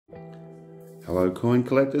Hello coin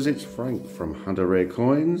collectors, it's Frank from Hunter Rare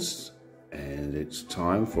Coins, and it's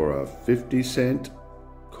time for a 50-cent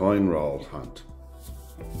coin roll hunt.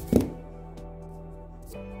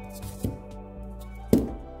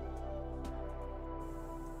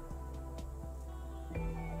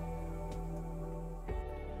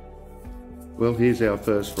 Well, here's our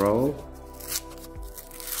first roll,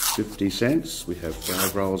 50 cents. We have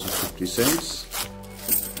 5 rolls of 50 cents.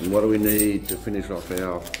 And what do we need to finish off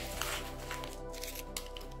our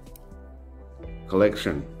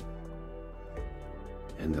collection?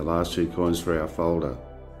 And the last 2 coins for our folder.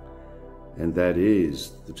 And that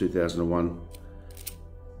is the 2001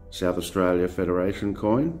 South Australia Federation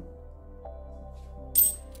coin.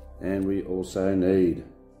 And we also need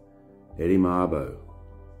Eddie Mabo.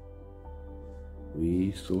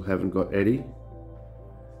 We still haven't got Eddie.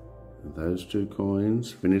 And those 2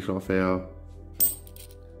 coins finish off our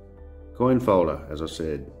coin folder, as I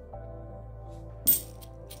said.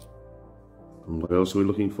 And what else are we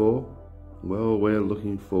looking for? Well, we're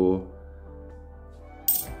looking for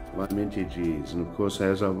low mintage years. And of course,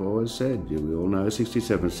 as I've always said, we all know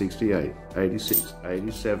 67, 68, 86,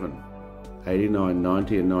 87, 89,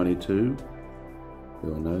 90 and 92.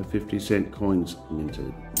 We all know 50-cent coins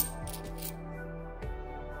minted.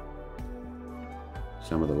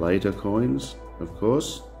 Some of the later coins, of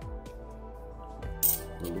course,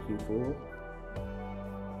 we're looking for.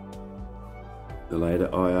 The later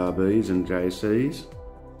IRBs and JCs,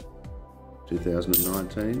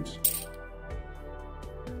 2019s.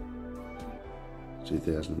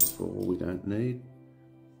 2004 we don't need.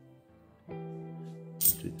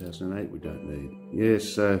 2008 we don't need.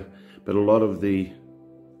 Yes, but a lot of the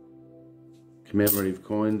commemorative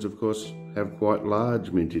coins, of course, have quite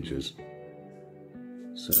large mintages.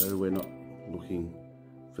 So we're not looking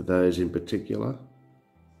for those in particular.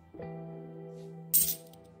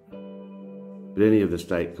 But any of the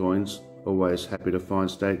state coins, always happy to find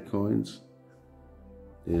state coins.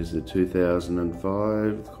 There's the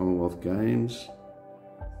 2005 Commonwealth Games.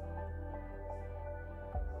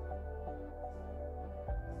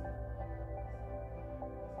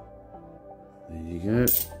 There you go,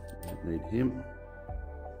 don't need him.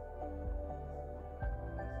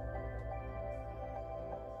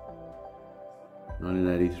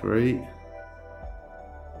 $1983.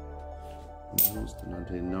 What's the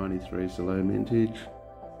 1993 is the low mintage.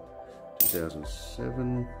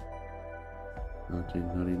 2007.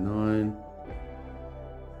 1999.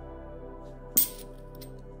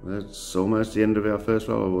 That's almost the end of our first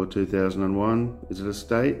roll. Or 2001. Is it a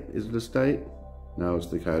state? Is it a state? No, it's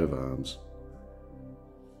the coat of arms.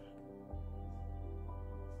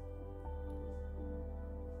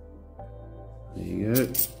 There you go.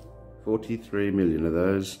 43 million of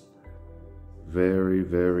those. Very,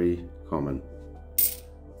 very common.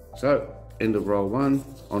 So, end of roll 1,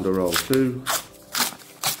 on to roll 2.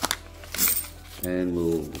 And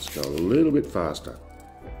we'll just go a little bit faster.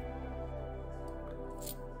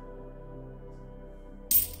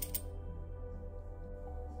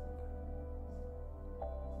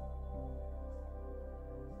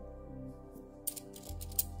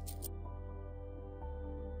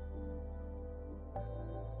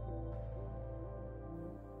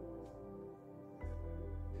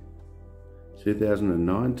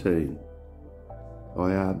 (2019)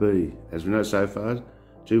 IRB. As we know so far,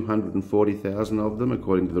 240,000 of them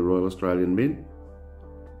according to the Royal Australian Mint.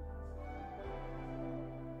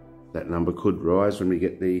 That number could rise when we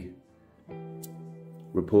get the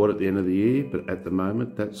report at the end of the year, but at the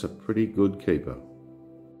moment that's a pretty good keeper.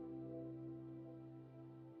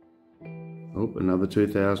 Oh, another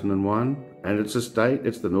 2001, and it's a state,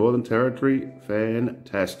 it's the Northern Territory.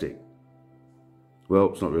 Fantastic.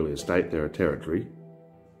 Well, it's not really a state, they're a territory,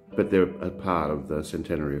 but they're a part of the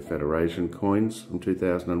Centenary of Federation coins from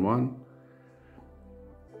 2001.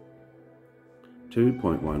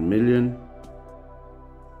 2.1 million.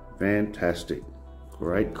 Fantastic.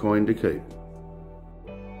 Great coin to keep.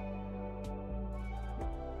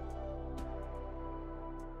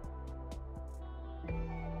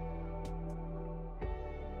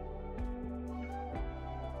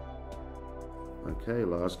 Okay,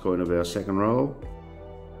 last coin of our second roll.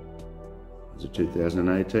 It's a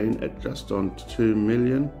 2018 at just on 2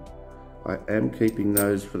 million. I am keeping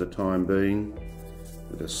those for the time being.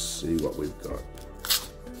 Let us see what we've got.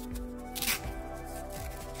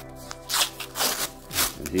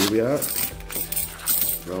 And here we are,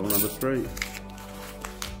 roll number 3.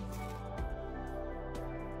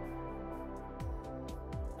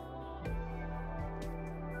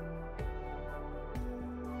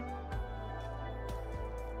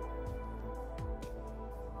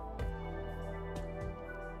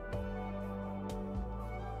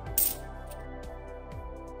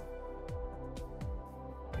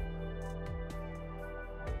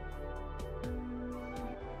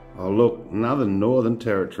 Oh look, another Northern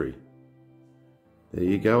Territory. There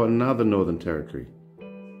you go, another Northern Territory.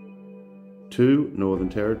 2 Northern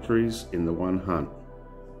Territories in the one hunt.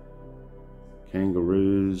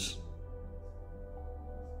 Kangaroos.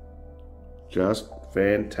 Just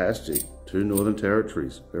fantastic. 2 Northern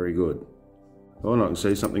Territories. Very good. Oh, and I can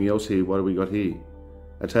see something else here. What do we got here?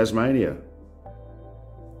 A Tasmania.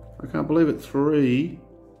 I can't believe it. 3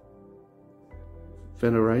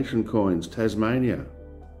 Federation coins. Tasmania.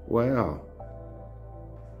 Wow.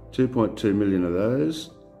 2.2 million of those.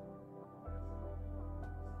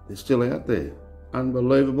 They're still out there.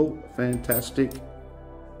 Unbelievable. Fantastic.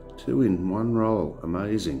 2 in one roll.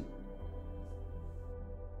 Amazing.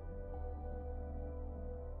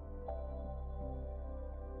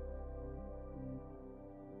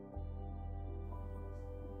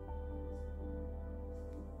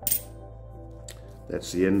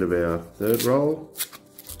 That's the end of our 3rd roll.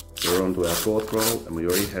 We're on to our 4th roll, and we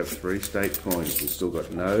already have 3 state coins. We've still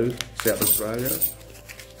got no South Australia,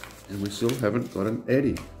 and we still haven't got an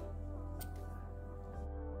Eddie.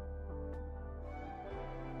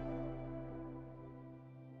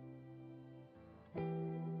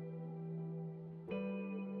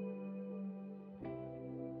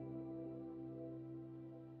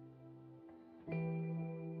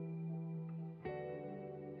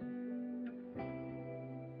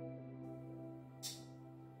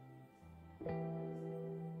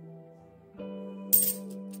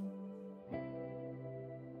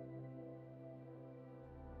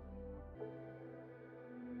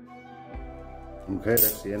 Okay,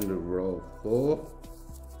 that's the end of roll 4.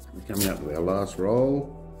 We're coming up to our last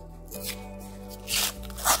roll.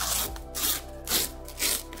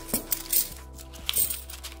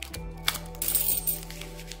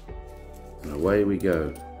 And away we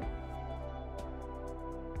go.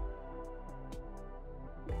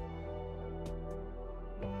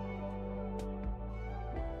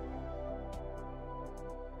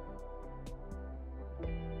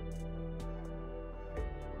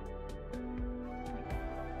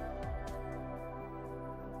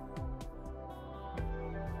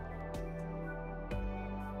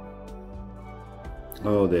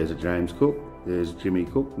 Oh, there's a James Cook. There's Jimmy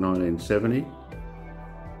Cook, 1970.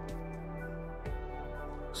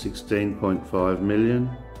 16.5 million.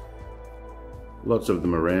 Lots of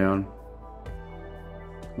them around.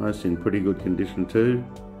 Most in pretty good condition too,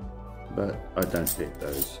 but I don't check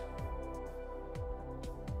those.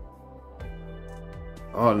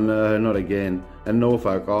 Oh no, not again. And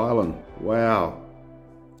Norfolk Island. Wow.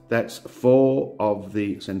 That's 4 of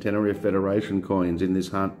the Centenary Federation coins in this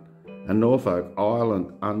hunt. And Norfolk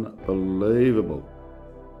Island, unbelievable.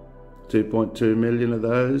 2.2 million of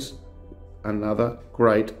those. Another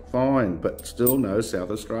great find, but still no South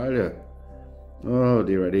Australia. Oh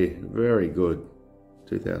dear, oh dear, very good.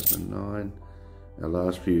 2009, our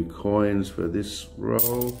last few coins for this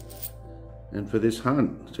roll and for this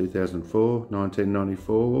hunt. 2004,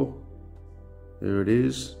 1994, there it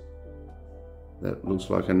is. That looks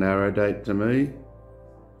like a narrow date to me.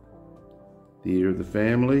 The year of the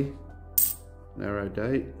family. Narrow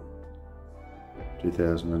date,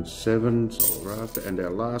 2007, Solar Rafter, and our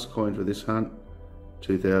last coin for this hunt,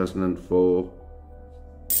 2004.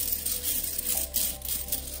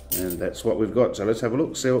 And that's what we've got. So let's have a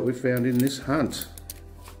look, see what we found in this hunt.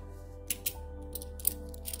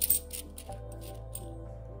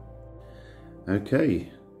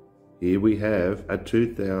 Okay, here we have a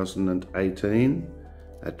 2018,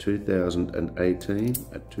 a 2018,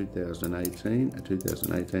 a 2018, a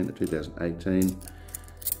 2018, a 2018,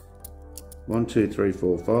 1, 2, 3,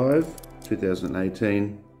 4, 5,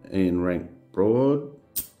 2018 in rank broad.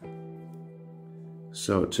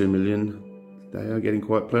 So at 2 million, they are getting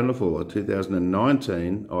quite plentiful. A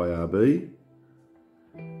 2019 IRB,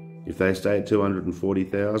 if they stay at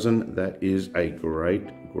 240,000, that is a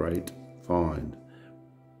great find.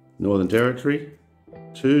 Northern Territory,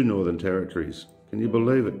 2 Northern Territories. Can you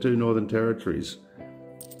believe it? 2 Northern Territories.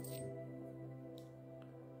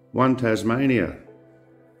 1 Tasmania.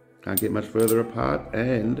 Can't get much further apart.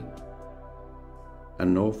 And a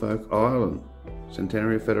Norfolk Island.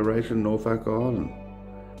 Centenary Federation, Norfolk Island.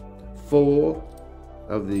 4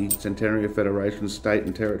 of the Centenary Federation state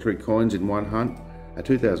and territory coins in one hunt. A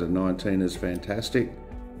 2019 is fantastic.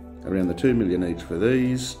 Around the 2 million each for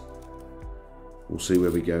these. We'll see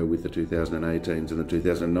where we go with the 2018s and the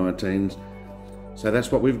 2019s. So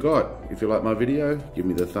that's what we've got. If you like my video, give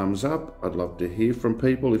me the thumbs up. I'd love to hear from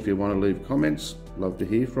people. If you want to leave comments, love to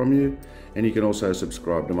hear from you. And you can also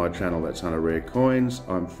subscribe to my channel. That's Hunter Rare Coins.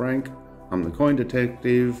 I'm Frank. I'm the Coin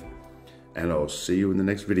Detective. And I'll see you in the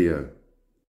next video.